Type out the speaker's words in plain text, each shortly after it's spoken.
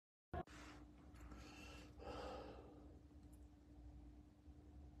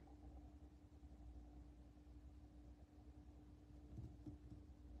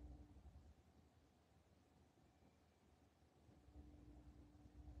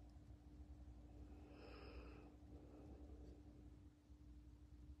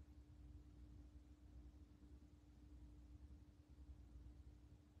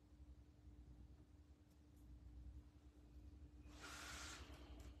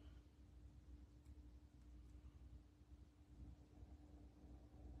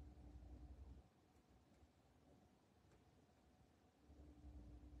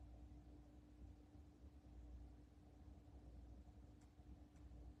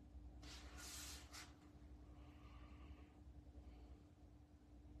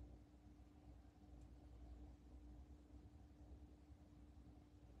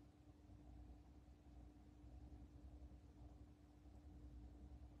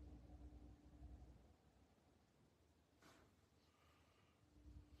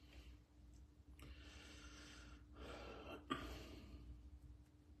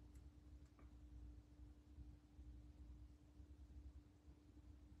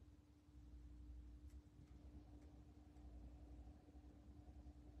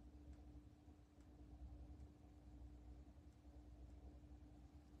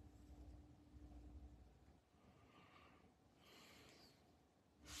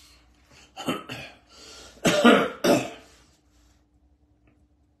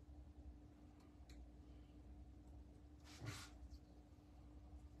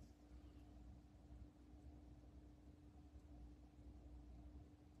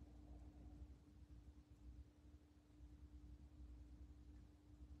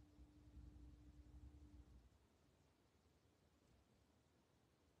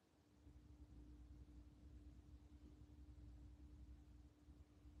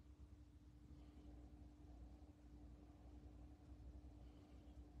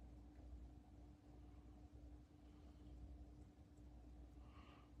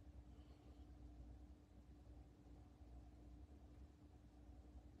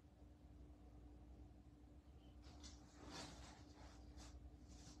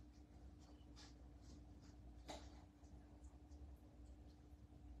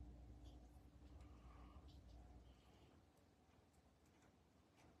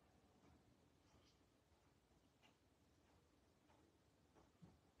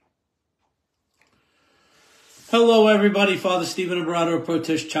Hello, everybody. Father Stephen Abrado,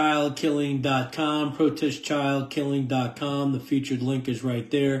 protestchildkilling.com, protestchildkilling.com. The featured link is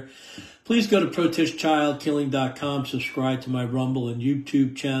right there. Please go to protestchildkilling.com, subscribe to my Rumble and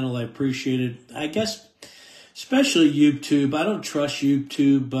YouTube channel. I appreciate it. I guess, especially YouTube. I don't trust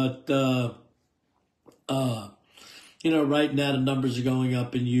YouTube, but, right now the numbers are going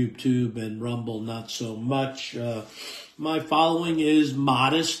up in YouTube and Rumble, not so much. My following is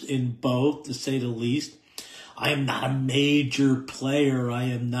modest in both, to say the least. I am not a major player. I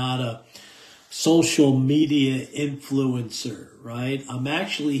am not a social media influencer, right? I'm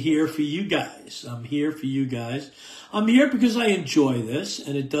actually here for you guys. I'm here because I enjoy this,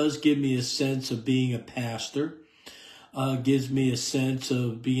 and it does give me a sense of being a pastor. Gives me a sense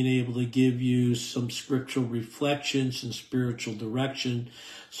of being able to give you some scriptural reflection, some spiritual direction,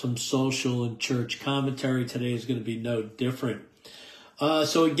 some social and church commentary. Today is going to be no different.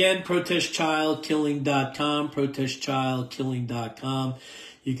 So again, protestchildkilling.com, protestchildkilling.com.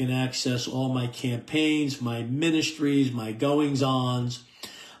 You can access all my campaigns, my ministries, my goings-ons,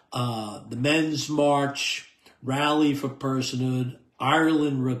 the Men's March, Rally for Personhood,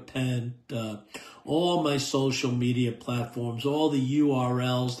 Ireland Repent, all my social media platforms, all the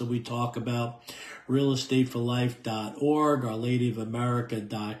URLs that we talk about, realestateforlife.org,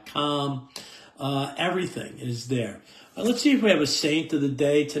 ourladyofamerica.com, everything is there. Let's see if we have a saint of the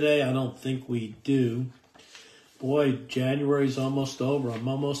day today. I don't think we do. Boy, January's almost over. I'm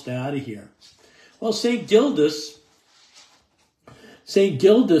almost out of here. Well, St. Gildas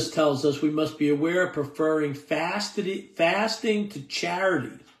tells us we must be aware of preferring fasting to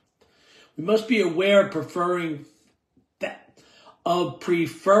charity. We must be aware of preferring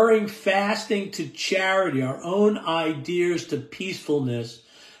fasting to charity, our own ideas to peacefulness,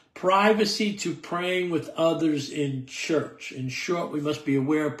 privacy to praying with others in church. In short, we must be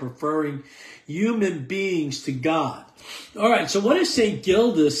aware of preferring human beings to God. All right, so what is St.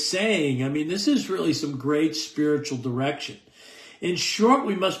 Gildas saying? I mean, this is really some great spiritual direction. In short,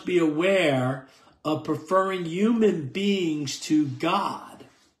 we must be aware of preferring human beings to God.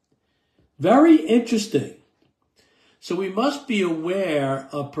 Very interesting. So we must be aware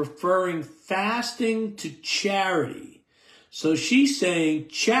of preferring fasting to charity. So she's saying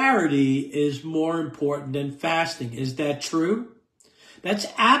charity is more important than fasting. Is that true? That's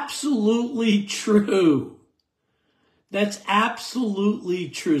absolutely true. That's absolutely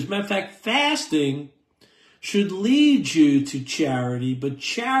true. As a matter of fact, fasting should lead you to charity, but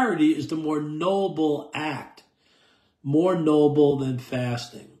charity is the more noble act, more noble than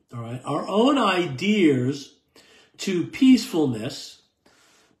fasting. All right. Our own ideas to peacefulness,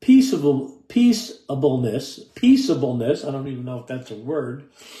 peaceableness, I don't even know if that's a word,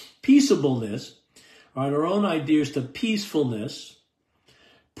 peaceableness, all right, our own ideas to peacefulness,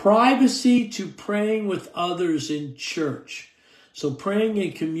 privacy to praying with others in church. So praying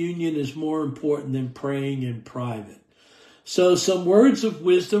in communion is more important than praying in private. So some words of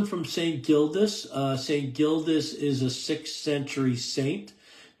wisdom from St. Gildas. St. Gildas is a 6th century saint,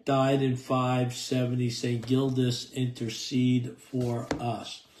 died in 570. St. Gildas, intercede for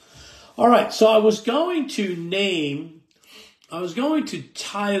us. All right, so I was going to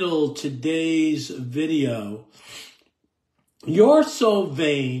title today's video, You're So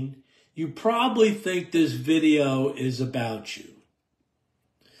Vain, You Probably Think This Video Is About You.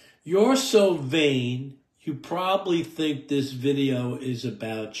 You're so vain, you probably think this video is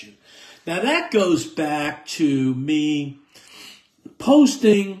about you. Now that goes back to me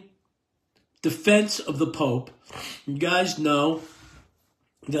posting defense of the Pope. You guys know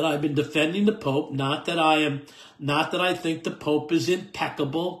that I've been defending the Pope. Not that I think the Pope is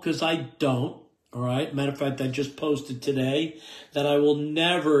impeccable, because I don't. All right. Matter of fact, I just posted today that I will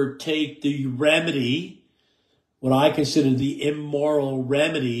never take the remedy, what I consider the immoral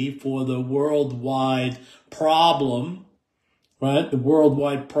remedy for the worldwide problem, right? The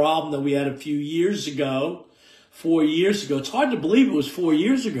worldwide problem that we had a few years ago, 4 years ago. It's hard to believe it was 4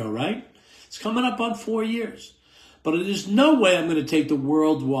 years ago, right? It's coming up on 4 years. But there's no way I'm going to take the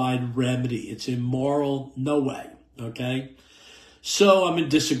worldwide remedy. It's immoral. No way. Okay? So I'm in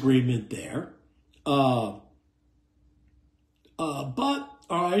disagreement there. But, all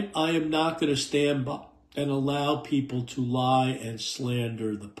right, I am not going to stand by and allow people to lie and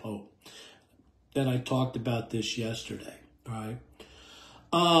slander the Pope. And I talked about this yesterday. All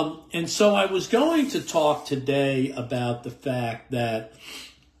right? And so I was going to talk today about the fact that,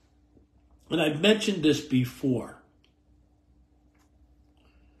 and I've mentioned this before,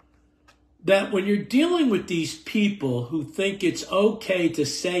 that when you're dealing with these people who think it's okay to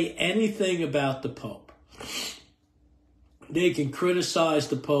say anything about the Pope, they can criticize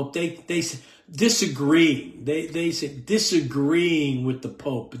the Pope. disagreeing. They say disagreeing with the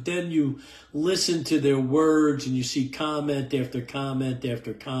Pope, but then you listen to their words and you see comment after comment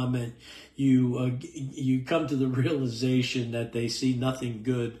after comment. You come to the realization that they see nothing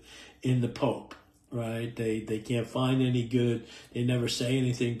good in the Pope, right? They can't find any good. They never say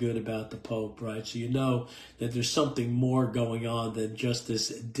anything good about the Pope, right? So you know that there's something more going on than just this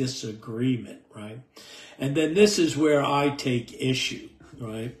disagreement, right? And then this is where I take issue,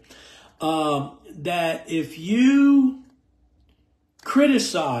 right? That if you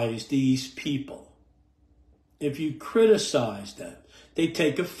criticize these people, if you criticize them, they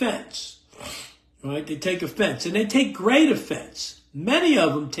take offense, right? They take offense, and they take great offense. Many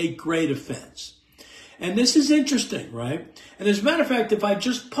of them take great offense. And this is interesting, right? And as a matter of fact, if I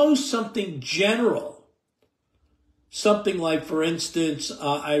just post something general, something like, for instance,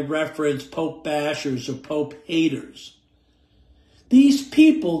 I reference Pope bashers or Pope haters, these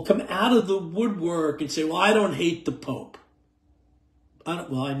people come out of the woodwork and say, well, I don't hate the Pope.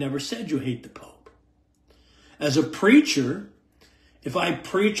 I never said you hate the Pope. As a preacher, if I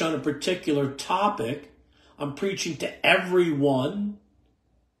preach on a particular topic, I'm preaching to everyone.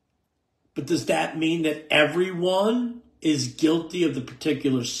 But does that mean that everyone is guilty of the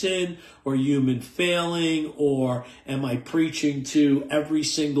particular sin or human failing? Or am I preaching to every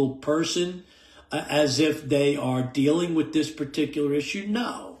single person as if they are dealing with this particular issue?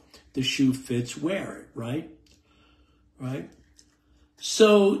 No. The shoe fits, wear it, right? Right?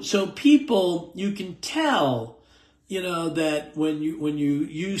 So people, you can tell, that when you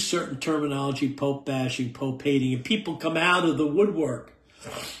use certain terminology, Pope bashing, Pope hating, and people come out of the woodwork,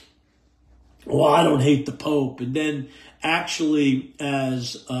 well, I don't hate the Pope. And then actually,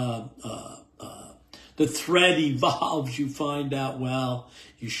 as the thread evolves, you find out, well,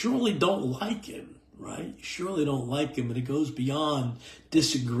 you surely don't like him, right? You surely don't like him, and it goes beyond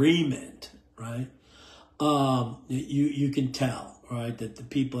disagreement, right? You can tell, right, that the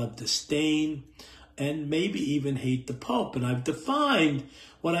people have disdain and maybe even hate the Pope. And I've defined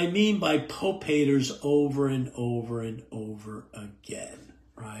what I mean by Pope haters over and over and over again,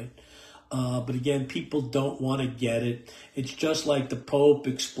 right? But again, people don't want to get it. It's just like the Pope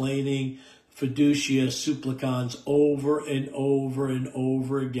explaining fiducia supplicans over and over and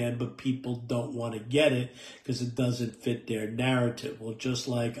over again, but people don't want to get it because it doesn't fit their narrative. Well, just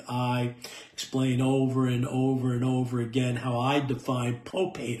like I explain over and over and over again how I define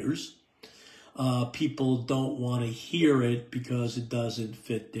Pope haters, people don't want to hear it because it doesn't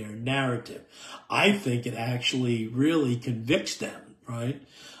fit their narrative. I think it actually really convicts them, right?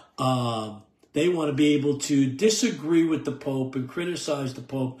 They want to be able to disagree with the Pope and criticize the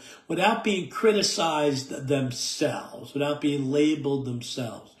Pope without being criticized themselves, without being labeled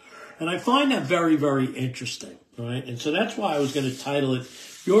themselves. And I find that very, very interesting, right? And so that's why I was going to title it,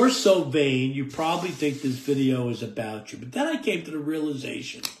 You're So Vain, You Probably Think This Video Is About You. But then I came to the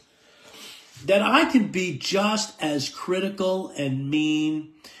realization that I can be just as critical and mean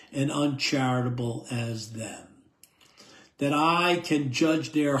and uncharitable as them. That I can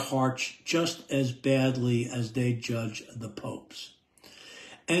judge their hearts just as badly as they judge the Pope's.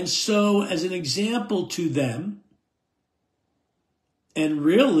 And so as an example to them, and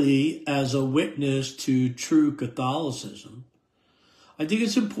really as a witness to true Catholicism, I think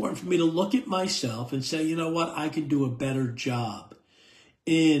it's important for me to look at myself and say, you know what, I can do a better job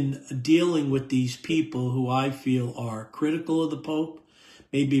in dealing with these people who I feel are critical of the Pope,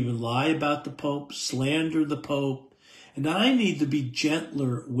 maybe even lie about the Pope, slander the Pope, and I need to be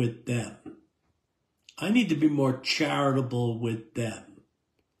gentler with them. I need to be more charitable with them.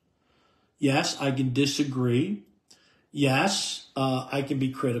 Yes, I can disagree. Yes, I can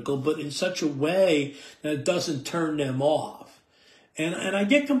be critical, but in such a way that it doesn't turn them off. And I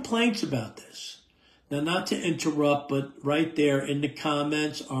get complaints about this. Now, not to interrupt, but right there in the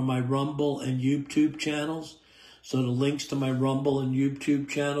comments are my Rumble and YouTube channels. So the links to my Rumble and YouTube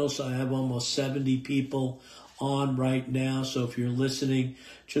channels, I have almost 70 people on right now. So if you're listening,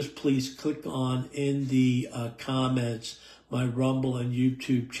 just please click on in the comments my Rumble and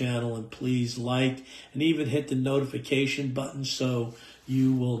YouTube channel, and please like and even hit the notification button so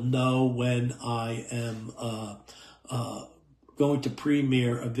you will know when I am going to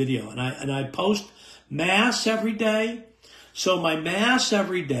premiere a video. And I post Mass every day. So my Mass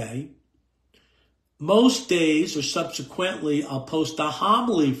every day, most days or subsequently, I'll post a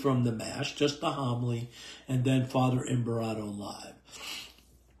homily from the Mass, just a homily, and then Father Imberato live.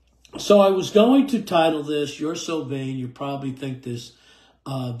 So I was going to title this, You're So Vain, You Probably Think This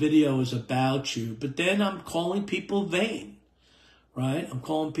video is about you. But then I'm calling people vain, right? I'm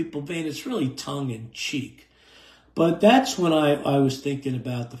calling people vain. It's really tongue-in-cheek. But that's when I was thinking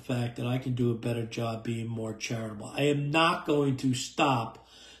about the fact that I can do a better job being more charitable. I am not going to stop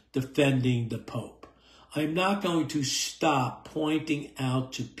defending the Pope. I am not going to stop pointing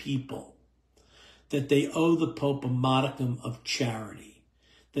out to people that they owe the Pope a modicum of charity,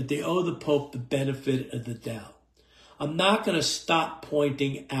 that they owe the Pope the benefit of the doubt. I'm not going to stop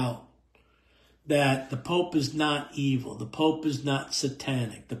pointing out that the Pope is not evil, the Pope is not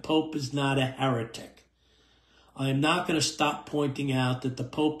satanic, the Pope is not a heretic. I am not going to stop pointing out that the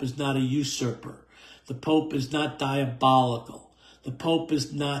Pope is not a usurper, the Pope is not diabolical, the Pope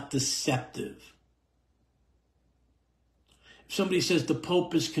is not deceptive. If somebody says the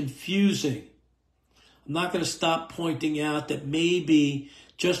Pope is confusing, I'm not going to stop pointing out that maybe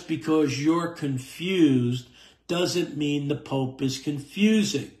just because you're confused doesn't mean the Pope is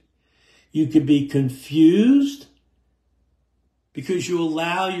confusing. You could be confused because you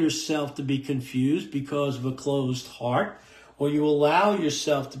allow yourself to be confused because of a closed heart, or you allow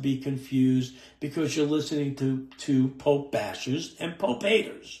yourself to be confused because you're listening to Pope bashers and Pope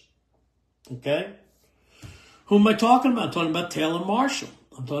haters. Okay? Who am I talking about? I'm talking about Taylor Marshall.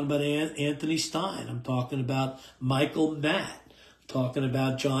 I'm talking about Anthony Stein. I'm talking about Michael Matt. I'm talking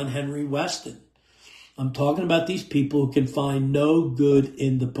about John Henry Weston. I'm talking about these people who can find no good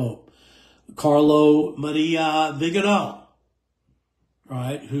in the Pope. Carlo Maria Vigano,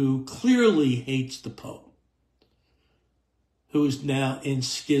 right, who clearly hates the Pope, who is now in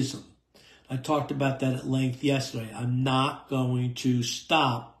schism. I talked about that at length yesterday. I'm not going to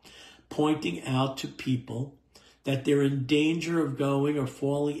stop pointing out to people that they're in danger of going or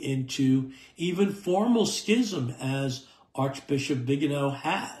falling into even formal schism as Archbishop Vigano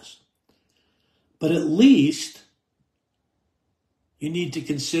has. But at least you need to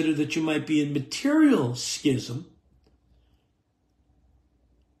consider that you might be in material schism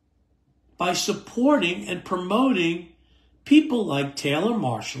by supporting and promoting people like Taylor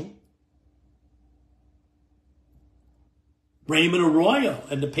Marshall, Raymond Arroyo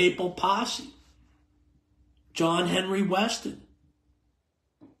and the Papal Posse, John Henry Weston,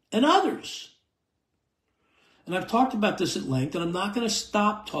 and others. And I've talked about this at length, and I'm not going to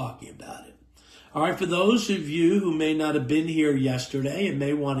stop talking about it. All right, for those of you who may not have been here yesterday and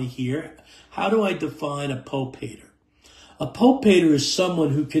may want to hear, how do I define a Pope hater? A Pope hater is someone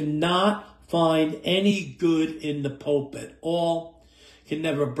who cannot find any good in the Pope at all, can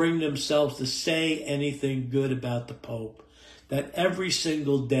never bring themselves to say anything good about the Pope, that every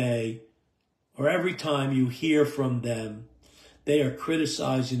single day or every time you hear from them, they are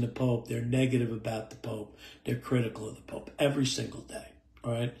criticizing the Pope, they're negative about the Pope, they're critical of the Pope every single day,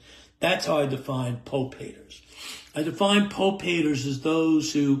 all right? That's how I define Pope haters. I define Pope haters as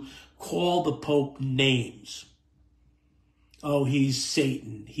those who call the Pope names. Oh, he's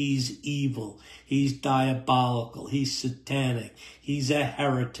Satan, he's evil, he's diabolical, he's satanic, he's a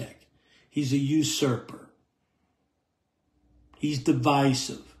heretic, he's a usurper, he's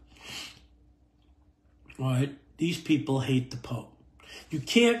divisive. All right, these people hate the Pope. You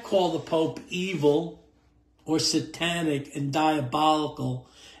can't call the Pope evil or satanic and diabolical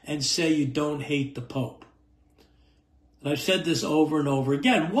and say you don't hate the Pope. And I've said this over and over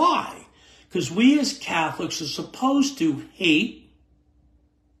again. Why? Because we as Catholics are supposed to hate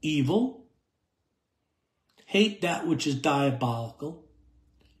evil, hate that which is diabolical,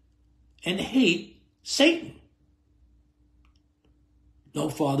 and hate Satan. No,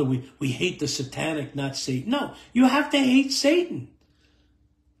 Father, we hate the satanic, not Satan. No, you have to hate Satan.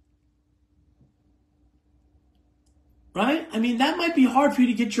 Right? I mean, that might be hard for you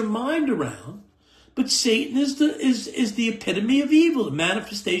to get your mind around, but Satan is the epitome of evil, the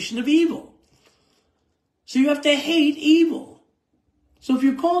manifestation of evil. So you have to hate evil. So if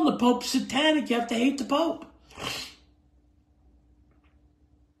you're calling the Pope satanic, you have to hate the Pope.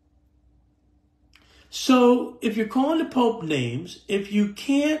 So if you're calling the Pope names, if you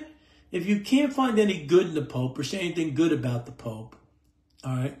can't find any good in the Pope or say anything good about the Pope,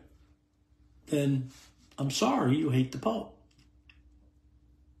 all right, then I'm sorry, you hate the Pope.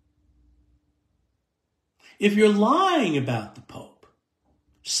 If you're lying about the Pope,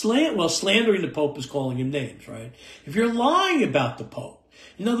 slandering the Pope is calling him names, right? If you're lying about the Pope,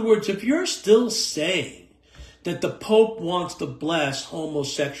 in other words, if you're still saying that the Pope wants to bless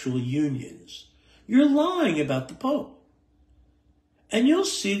homosexual unions, you're lying about the Pope. And you'll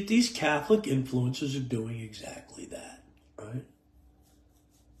see that these Catholic influencers are doing exactly that, right?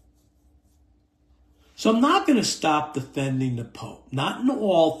 So I'm not going to stop defending the Pope. Not in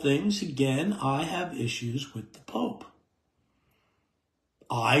all things. Again, I have issues with the Pope.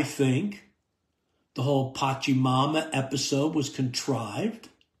 I think the whole Pachamama episode was contrived.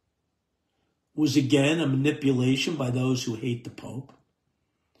 was again a manipulation by those who hate the Pope.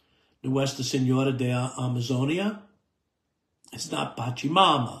 Nuestra Senora de Amazonia, it's not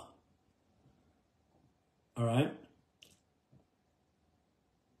Pachamama. All right?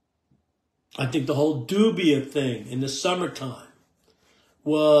 I think the whole dubia thing in the summertime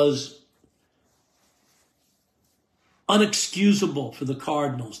was unexcusable for the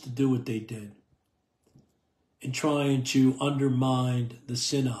cardinals to do what they did in trying to undermine the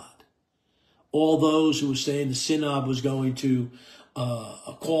synod. All those who were saying the synod was going to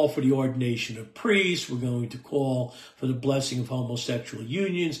call for the ordination of priests, were going to call for the blessing of homosexual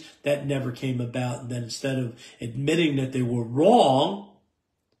unions, that never came about. And then instead of admitting that they were wrong,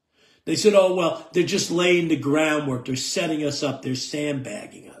 they said, oh, well, they're just laying the groundwork. They're setting us up. They're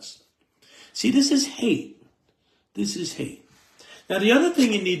sandbagging us. See, this is hate. This is hate. Now, the other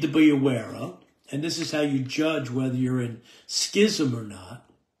thing you need to be aware of, and this is how you judge whether you're in schism or not,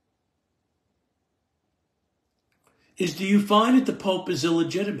 is do you find that the Pope is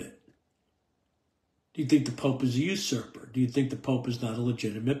illegitimate? Do you think the Pope is a usurper? Do you think the Pope is not a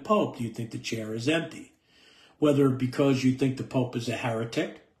legitimate Pope? Do you think the chair is empty? Whether because you think the Pope is a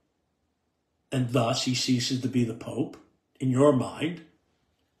heretic, and thus he ceases to be the Pope, in your mind,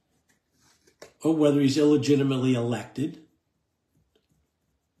 or whether he's illegitimately elected,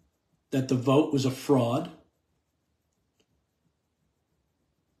 that the vote was a fraud,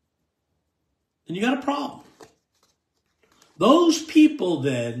 then you got a problem. Those people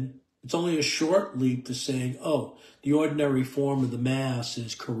then, it's only a short leap to saying, oh, the ordinary form of the Mass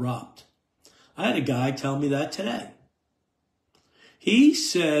is corrupt. I had a guy tell me that today. He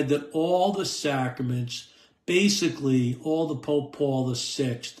said that all the sacraments, basically all the Pope Paul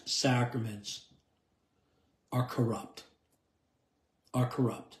VI sacraments, are corrupt. Are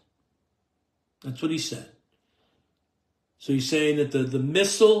corrupt. That's what he said. So he's saying that the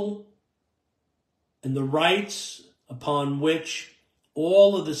missal and the rites upon which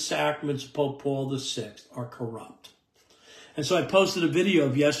all of the sacraments of Pope Paul VI are corrupt. And so I posted a video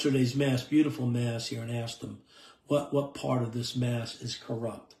of yesterday's Mass, beautiful Mass here, and asked them, what part of this Mass is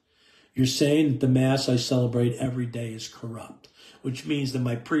corrupt? You're saying that the Mass I celebrate every day is corrupt, which means that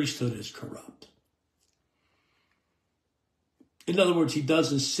my priesthood is corrupt. In other words, he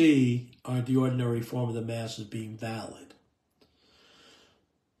doesn't see the ordinary form of the Mass as being valid.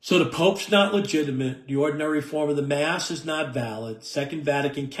 So the Pope's not legitimate. The ordinary form of the Mass is not valid. Second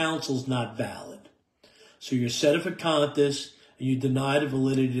Vatican Council is not valid. So you're sedevacantists, and you deny the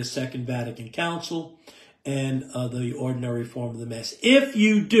validity of the Second Vatican Council and the ordinary form of the Mass. If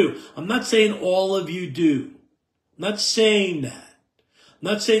you do, I'm not saying all of you do. I'm not saying that. I'm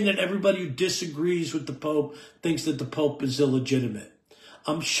not saying that everybody who disagrees with the Pope thinks that the Pope is illegitimate.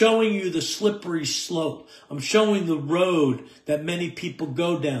 I'm showing you the slippery slope. I'm showing the road that many people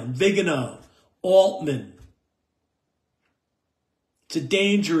go down. Vigano, Altman. It's a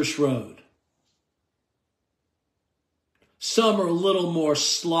dangerous road. Some are a little more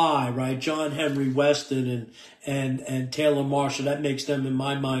sly, right? John Henry Weston and Taylor Marshall. That makes them, in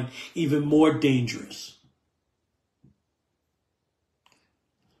my mind, even more dangerous.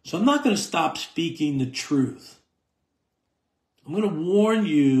 So I'm not going to stop speaking the truth. I'm going to warn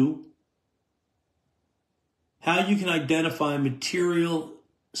you how you can identify material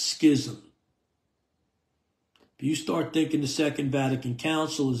schism. If you start thinking the Second Vatican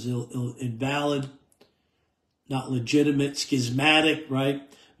Council is invalid, not legitimate, schismatic, right?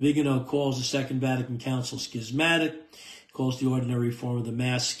 Vigano calls the Second Vatican Council schismatic. He calls the ordinary form of the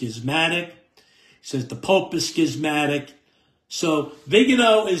Mass schismatic. He says the Pope is schismatic. So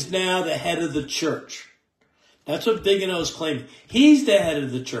Vigano is now the head of the church. That's what Vigano is claiming. He's the head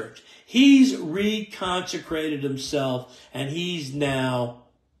of the church. He's reconsecrated himself, and he's now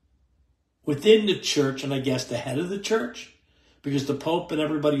within the church, and I guess the head of the church, because the Pope and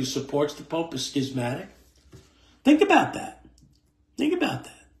everybody who supports the Pope is schismatic. Think about that. Think about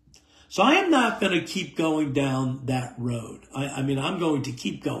that. So I am not going to keep going down that road. I mean, I'm going to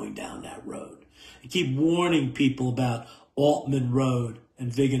keep going down that road and keep warning people about Altman Road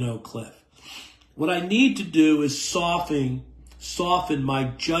and Vigano Cliff. What I need to do is soften my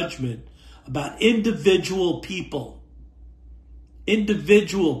judgment about individual people.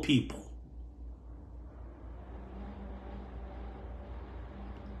 Individual people.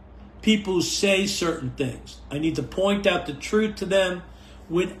 People who say certain things. I need to point out the truth to them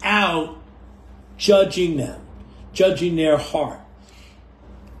without judging them, judging their heart.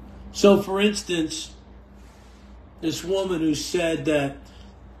 So, for instance, this woman who said that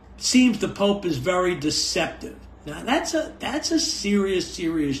seems the Pope is very deceptive. Now, that's a serious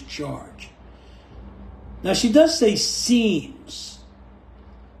charge. Now, she does say seems.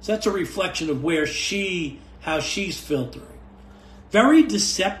 So that's a reflection of how she's filtering. Very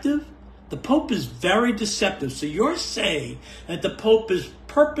deceptive. The Pope is very deceptive. So you're saying that the Pope is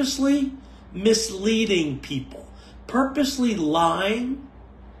purposely misleading people, purposely lying.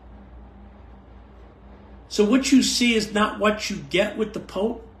 So what you see is not what you get with the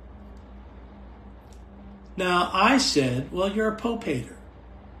Pope. Now, I said, well, you're a Pope hater.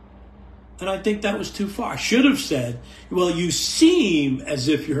 And I think that was too far. I should have said, well, you seem as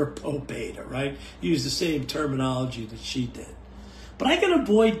if you're a Pope hater, right? Use the same terminology that she did. But I can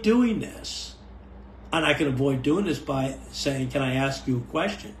avoid doing this. And I can avoid doing this by saying, can I ask you a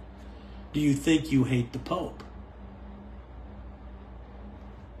question? Do you think you hate the Pope?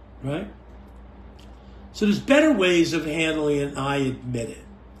 Right? So there's better ways of handling it, and I admit it.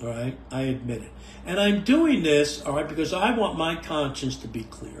 All right? I admit it. And I'm doing this, all right, because I want my conscience to be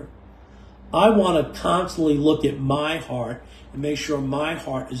clear. I want to constantly look at my heart and make sure my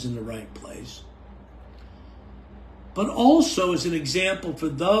heart is in the right place. But also as an example for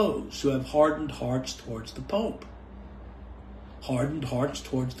those who have hardened hearts towards the Pope. Hardened hearts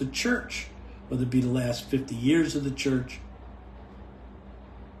towards the church, whether it be the last 50 years of the church.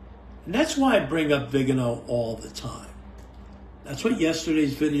 And that's why I bring up Vigano all the time. That's what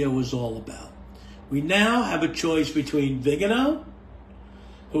yesterday's video was all about. We now have a choice between Vigano,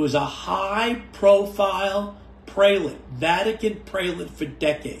 who is a high-profile prelate, Vatican prelate for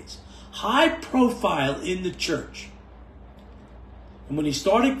decades, high profile in the church. And when he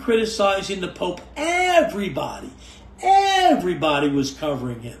started criticizing the Pope, everybody was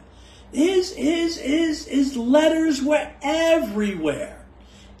covering him. His letters were everywhere.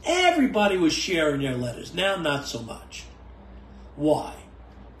 Everybody was sharing their letters. Now, not so much. Why?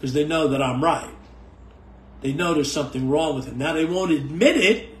 Because they know that I'm right. They know there's something wrong with him. Now they won't admit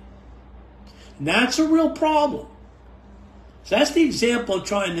it. And that's a real problem. So that's the example I'm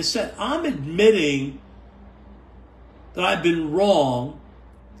trying to set. I'm admitting that I've been wrong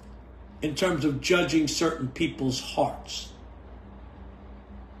in terms of judging certain people's hearts.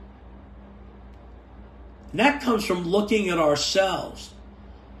 And that comes from looking at ourselves.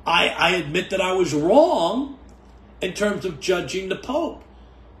 I admit that I was wrong in terms of judging the Pope.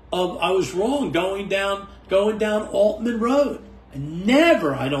 I was wrong going down Altman Road. I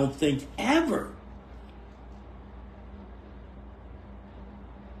never, I don't think, ever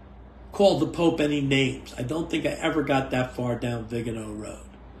called the Pope any names. I don't think I ever got that far down Vigano Road.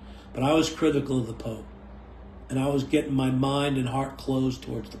 But I was critical of the Pope. And I was getting my mind and heart closed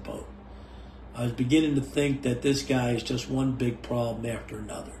towards the Pope. I was beginning to think that this guy is just one big problem after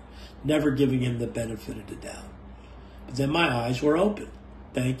another, never giving him the benefit of the doubt. But then my eyes were open.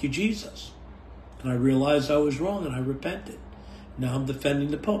 Thank you, Jesus. And I realized I was wrong, and I repented. Now I'm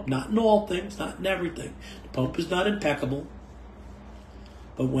defending the Pope. Not in all things, not in everything. The Pope is not impeccable.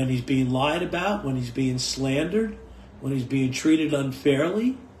 But when he's being lied about, when he's being slandered, when he's being treated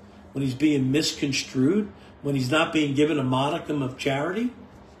unfairly, when he's being misconstrued, when he's not being given a modicum of charity,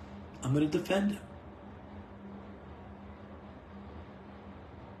 I'm going to defend him.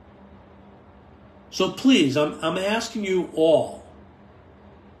 So please, I'm asking you all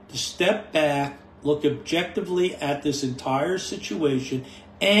to step back, look objectively at this entire situation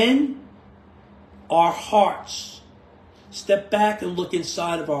and our hearts. Step back and look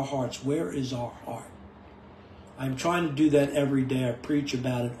inside of our hearts. Where is our heart? I'm trying to do that every day. I preach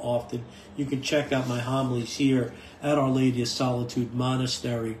about it often. You can check out my homilies here at Our Lady of Solitude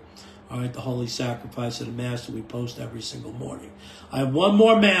Monastery. All right, the Holy Sacrifice of the Mass that we post every single morning. I have one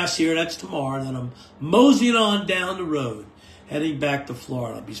more Mass here. That's tomorrow. And then I'm moseying on down the road, heading back to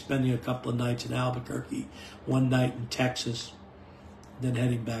Florida. I'll be spending a couple of nights in Albuquerque, one night in Texas, then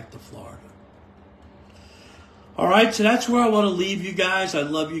heading back to Florida. All right, so that's where I want to leave you guys. I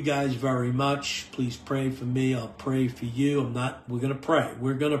love you guys very much. Please pray for me. I'll pray for you. We're going to pray.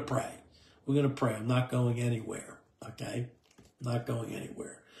 We're going to pray. We're going to pray. I'm not going anywhere, okay? Not going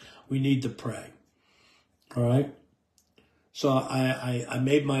anywhere. We need to pray. All right? So I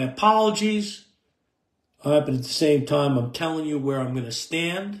made my apologies. All right, but at the same time, I'm telling you where I'm going to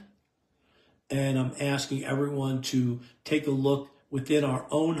stand. And I'm asking everyone to take a look within our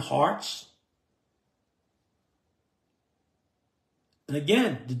own hearts. And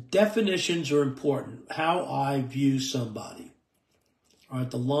again, the definitions are important. How I view somebody. All right,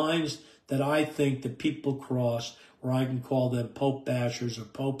 the lines that I think that people cross, or I can call them Pope bashers or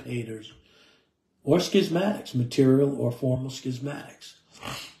Pope haters, or schismatics, material or formal schismatics.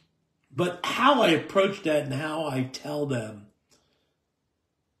 But how I approach that and how I tell them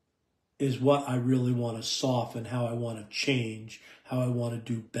is what I really want to soften, how I want to change, how I want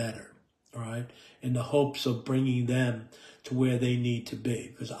to do better. all right, in the hopes of bringing them to where they need to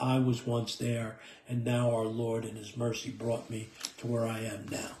be, because I was once there, and now our Lord in his mercy brought me to where I am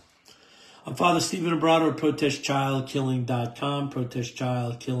now. I'm Father Stephen Abrado of ProtestChildKilling.com,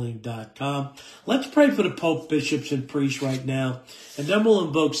 ProtestChildKilling.com. Let's pray for the Pope, bishops, and priests right now, and then we'll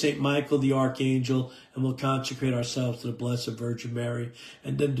invoke St. Michael the Archangel, and we'll consecrate ourselves to the Blessed Virgin Mary,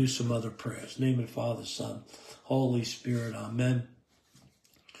 and then do some other prayers. In the name of the Father, Son, Holy Spirit. Amen.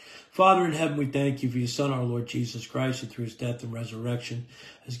 Father in heaven, we thank you for your Son, our Lord Jesus Christ, who through his death and resurrection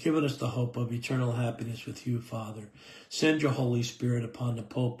has given us the hope of eternal happiness with you, Father. Send your Holy Spirit upon the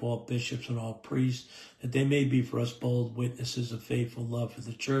Pope, all bishops, and all priests, that they may be for us bold witnesses of faithful love for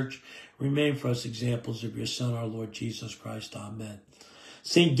the Church. Remain for us examples of your Son, our Lord Jesus Christ. Amen.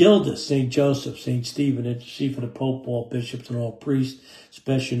 St. Gildas, St. Joseph, St. Stephen, intercede for the Pope, all bishops, and all priests,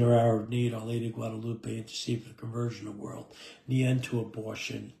 especially in our hour of need. Our Lady of Guadalupe, intercede for the conversion of the world, and the end to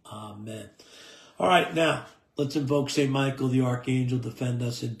abortion. Amen. All right, now, let's invoke St. Michael, the Archangel, defend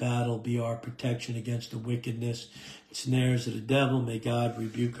us in battle, be our protection against the wickedness and snares of the devil. May God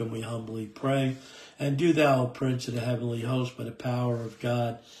rebuke him, we humbly pray. And do thou, O Prince of the heavenly host, by the power of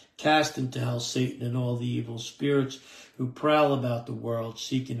God, cast into hell Satan and all the evil spirits who prowl about the world,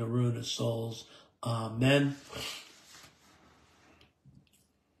 seeking the ruin of souls. Amen.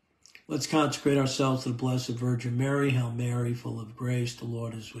 Let's consecrate ourselves to the Blessed Virgin Mary. Hail Mary, full of grace, the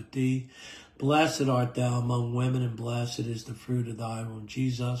Lord is with thee. Blessed art thou among women, and blessed is the fruit of thy womb,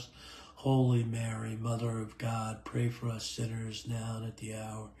 Jesus. Holy Mary, Mother of God, pray for us sinners now and at the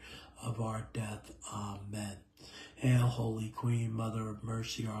hour of our death. Amen. Hail, Holy Queen, Mother of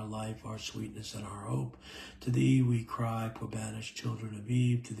mercy, our life, our sweetness, and our hope. To thee we cry, poor banished children of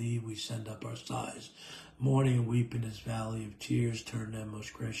Eve. To thee we send up our sighs, mourning and weeping in this valley of tears. Turn them,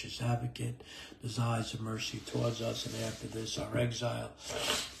 most gracious Advocate, those eyes of mercy towards us, and after this our exile,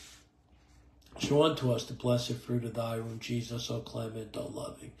 show unto us the blessed fruit of thy womb, Jesus, O clement, O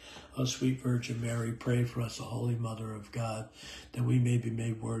loving, O sweet Virgin Mary. Pray for us, O Holy Mother of God, that we may be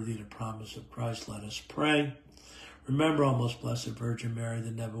made worthy of the promise of Christ. Let us pray. Remember, O most blessed Virgin Mary,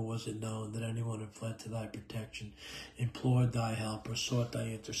 that never was it known that anyone who fled to thy protection, implored thy help, or sought thy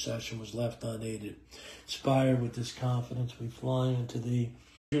intercession was left unaided. Inspired with this confidence, we fly unto thee.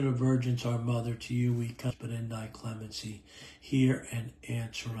 Virgin of virgins, our mother, to you we come, but in thy clemency, hear and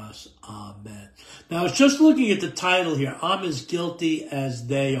answer us. Amen. Now, I was just looking at the title here. I'm as guilty as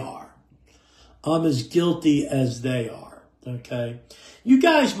they are. I'm as guilty as they are. Okay? You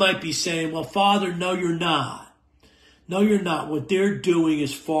guys might be saying, well, Father, no, you're not. No, you're not. What they're doing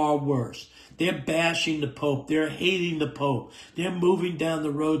is far worse. They're bashing the Pope. They're hating the Pope. They're moving down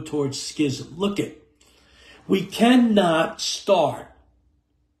the road towards schism. Look it. We cannot start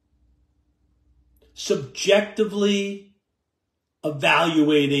subjectively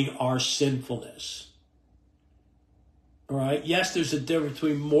evaluating our sinfulness. All right? Yes, there's a difference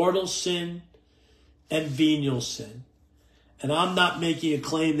between mortal sin and venial sin. And I'm not making a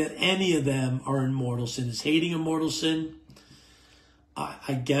claim that any of them are in mortal sin. Is hating a mortal sin?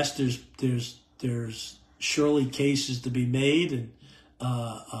 I guess there's surely cases to be made, and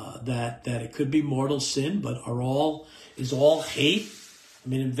that it could be mortal sin. But is all hate? I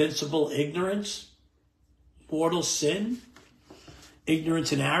mean, invincible ignorance, mortal sin,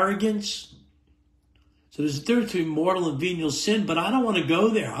 ignorance and arrogance. So there's a difference between mortal and venial sin. But I don't want to go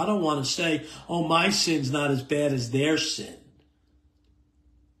there. I don't want to say, oh, my sin's not as bad as their sin.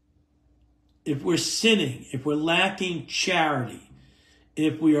 If we're sinning, if we're lacking charity,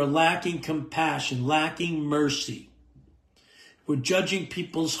 if we are lacking compassion, lacking mercy, we're judging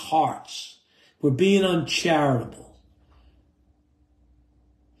people's hearts, we're being uncharitable.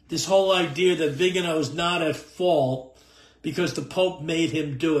 This whole idea that Vigano is not at fault because the Pope made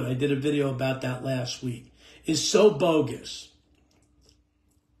him do it, I did a video about that last week, is so bogus.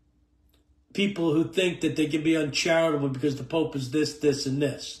 People who think that they can be uncharitable because the Pope is this, this, and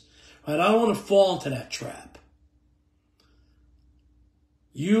this. Right? I don't want to fall into that trap.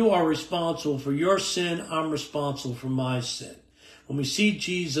 You are responsible for your sin. I'm responsible for my sin. When we see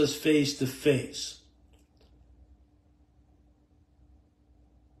Jesus face to face,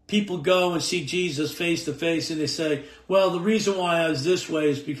 people go and see Jesus face to face and they say, well, the reason why I was this way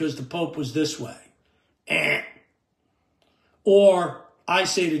is because the Pope was this way. Or I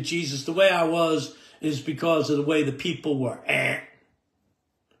say to Jesus, the way I was is because of the way the people were.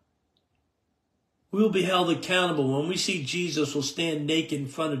 We will be held accountable. When we see Jesus, we'll stand naked in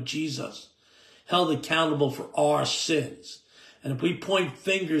front of Jesus, held accountable for our sins. And if we point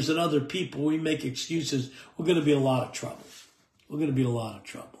fingers at other people, we make excuses, we're going to be in a lot of trouble. We're going to be in a lot of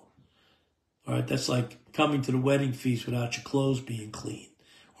trouble. All right, that's like coming to the wedding feast without your clothes being clean,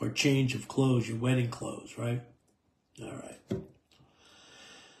 or change of clothes, your wedding clothes, right? All right.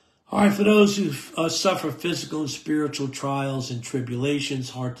 All right, for those who suffer physical and spiritual trials and tribulations,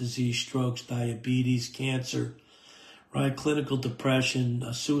 heart disease, strokes, diabetes, cancer, right, clinical depression,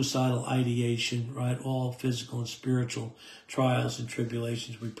 suicidal ideation, right, all physical and spiritual trials and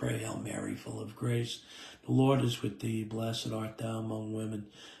tribulations, we pray, Hail Mary, full of grace. The Lord is with thee, blessed art thou among women,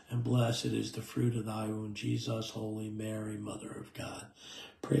 and blessed is the fruit of thy womb, Jesus. Holy Mary, Mother of God,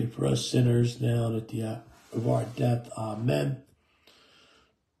 pray for us sinners now and at the hour of our death. Amen.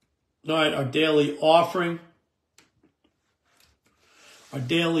 All right, our daily offering. Our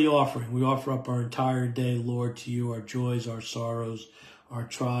daily offering. We offer up our entire day, Lord, to you, our joys, our sorrows, our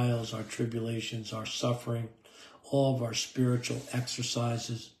trials, our tribulations, our suffering, all of our spiritual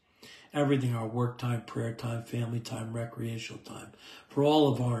exercises, everything, our work time, prayer time, family time, recreational time, for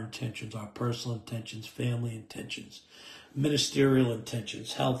all of our intentions, our personal intentions, family intentions, ministerial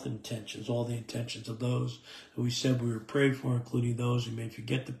intentions, health intentions, all the intentions of those who we said we would pray for, including those we may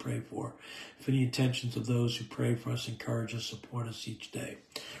forget to pray for. For the intentions of those who pray for us, encourage us, support us each day.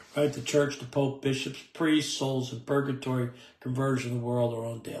 Right? The church, the pope, bishops, priests, souls in purgatory, conversion of the world, our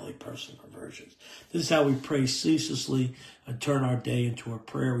own daily personal conversions. This is how we pray ceaselessly and turn our day into a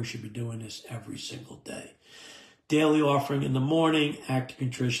prayer. We should be doing this every single day. Daily offering in the morning, act of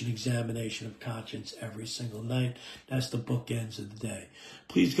contrition, examination of conscience every single night. That's the bookends of the day.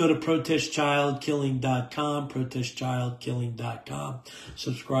 Please go to protestchildkilling.com, protestchildkilling.com.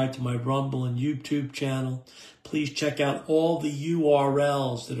 Subscribe to my Rumble and YouTube channel. Please check out all the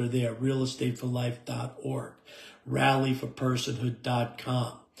URLs that are there, realestateforlife.org,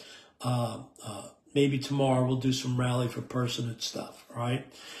 rallyforpersonhood.com. Maybe tomorrow we'll do some rally for personhood stuff, all right?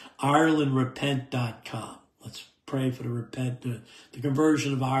 IrelandRepent.com. Let's pray for the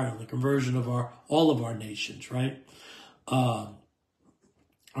conversion of Ireland, the conversion of all of our nations, right? All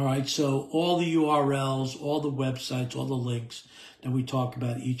right, so all the URLs, all the websites, all the links that we talk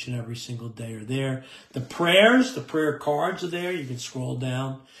about each and every single day are there. The prayers, the prayer cards are there. You can scroll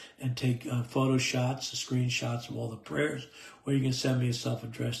down and take photo shots, screenshots of all the prayers, or you can send me a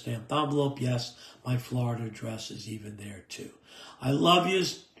self-addressed stamped envelope. Yes, my Florida address is even there too. I love you.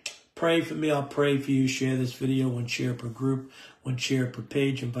 Pray for me. I'll pray for you. Share this video, 1 share per group, 1 share per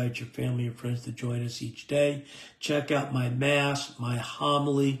page. Invite your family and friends to join us each day. Check out my mass, my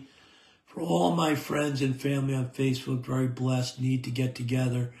homily. For all my friends and family on Facebook, very blessed, need to get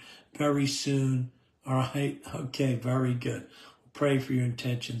together very soon. All right? Okay, very good. Pray for your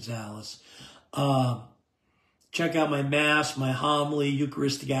intentions, Alice. Check out my mass, my homily,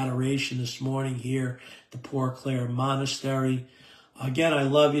 Eucharistic adoration this morning here at the Poor Clare Monastery. Again, I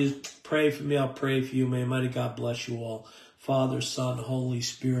love you. Pray for me. I'll pray for you. May Almighty God bless you all. Father, Son, Holy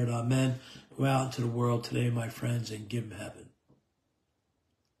Spirit. Amen. Go out into the world today, my friends, and give them heaven.